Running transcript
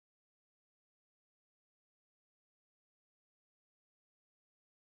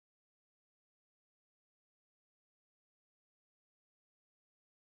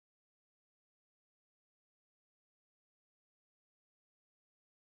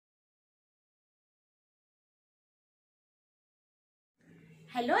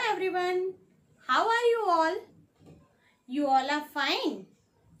Hello everyone. How are you all? You all are fine.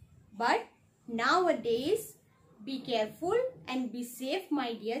 But nowadays, be careful and be safe, my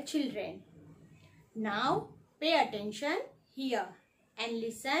dear children. Now, pay attention here and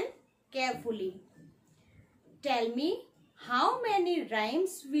listen carefully. Tell me, how many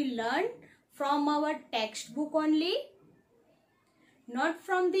rhymes we learned from our textbook only? Not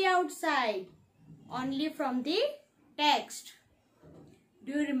from the outside, only from the text.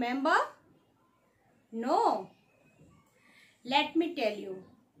 Do you remember? No. Let me tell you.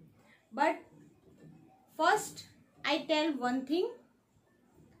 But first, I tell one thing.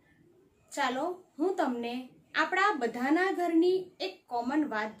 ચાલો હું તમને આપણા બધાના ઘરની એક common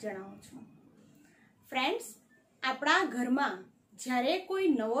વાત જણાવું છું. ફ્રેન્ડ્સ, આપણા ઘરમાં જ્યારે કોઈ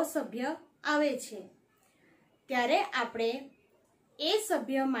નવો સભ્ય આવે છે ત્યારે આપણે એ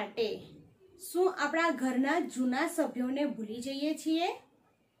સભ્ય માટે શું આપણા ઘરના જૂના સભ્યોને ભૂલી જઈએ છીએ?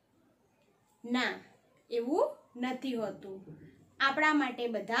 ના, એવું નથી હોતું. આપણા માટે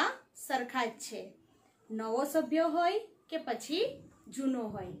બધા સરખા જ છે. નવો સભ્ય હોય કે પછી જૂનો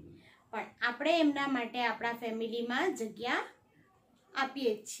હોય, પણ આપણે એમના માટે આપણા ફેમિલીમાં જગ્યા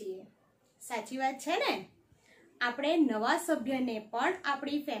આપીએ જ છીએ. સાચી વાત છે ને? આપણે નવા સભ્યને પણ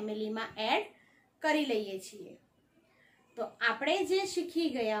આપણી ફેમિલીમાં એડ કરી લઈએ છીએ. તો આપણે જે શીખી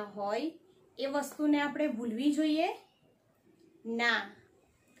ગયા હોય એ વસ્તુને આપણે ભૂલવી જોઈએ? ના.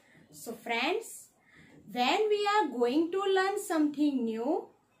 So friends, when we are going to learn something new,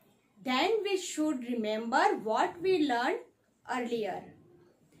 then we should remember what we learned earlier,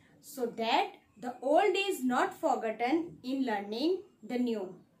 so that the old is not forgotten in learning the new.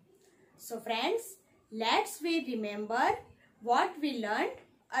 So friends, let's we remember what we learned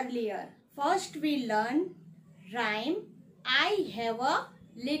earlier. First we learned rhyme, I have a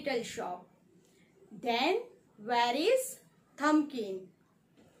little shop. Then, where is thumbkin?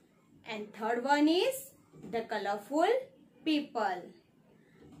 And third one is the colorful people.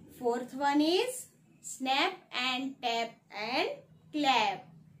 Fourth one is snap and tap and clap.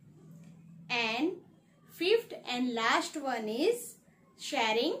 And fifth and last one is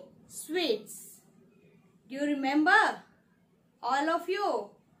sharing sweets. Do you remember? All of you?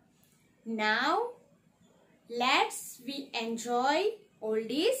 Now, let's we enjoy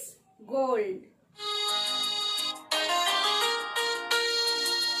old is gold.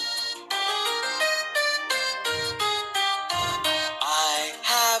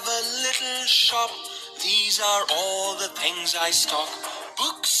 Shop. These are all the things I stock.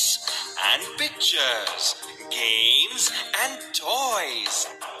 Books and pictures, games and toys,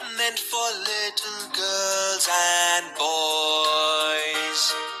 meant for little girls and boys.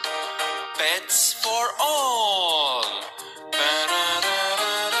 Pets for all.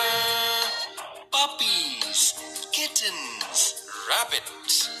 Ba-da-da-da-da. Puppies, kittens,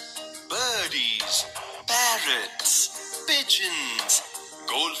 rabbits, birdies, parrots, pigeons,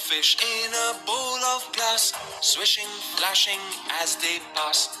 goldfish in a bowl of glass, swishing, flashing as they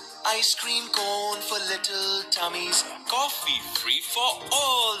pass. Ice cream cone for little tummies, coffee free for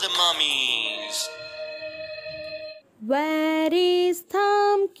all the mummies. Where is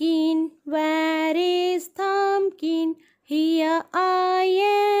Thumbkin? Where is Thumbkin? Here I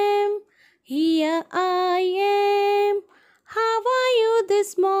am, here I am. How are you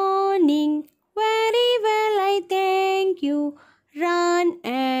this morning? Very well, I thank you. Run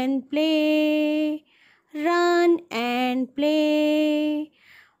and play, run and play.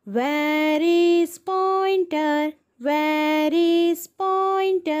 Where is Pointer? Where is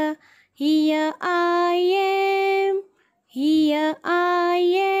Pointer? Here I am, here I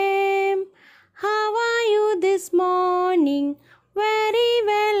am. How are you this morning? Very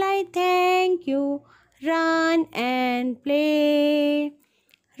well, I thank you. Run and play,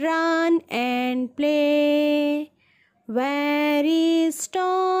 run and play. Where is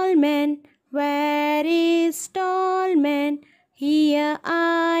Stallman? Where is Stallman? Here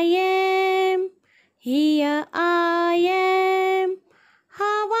I am, here I am.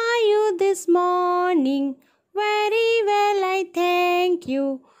 How are you this morning? Very well, I thank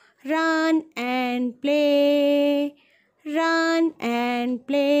you. Run and play, run and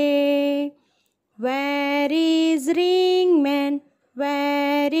play. Where is Ringman?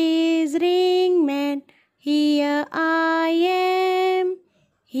 Where is Ringman? Here I am,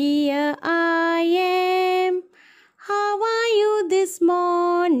 here I am. How are you this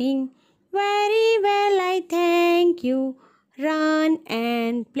morning? Very well, I thank you. Run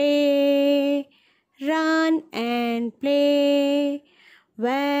and play, run and play.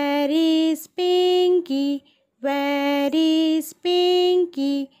 Where is Pinky? Where is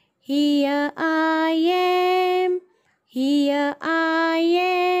Pinky? Here I am, here I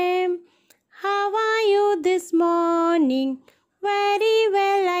am. How are you this morning? Very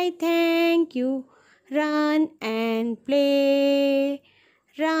well, I thank you. Run and play,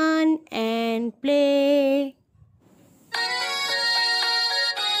 run and play.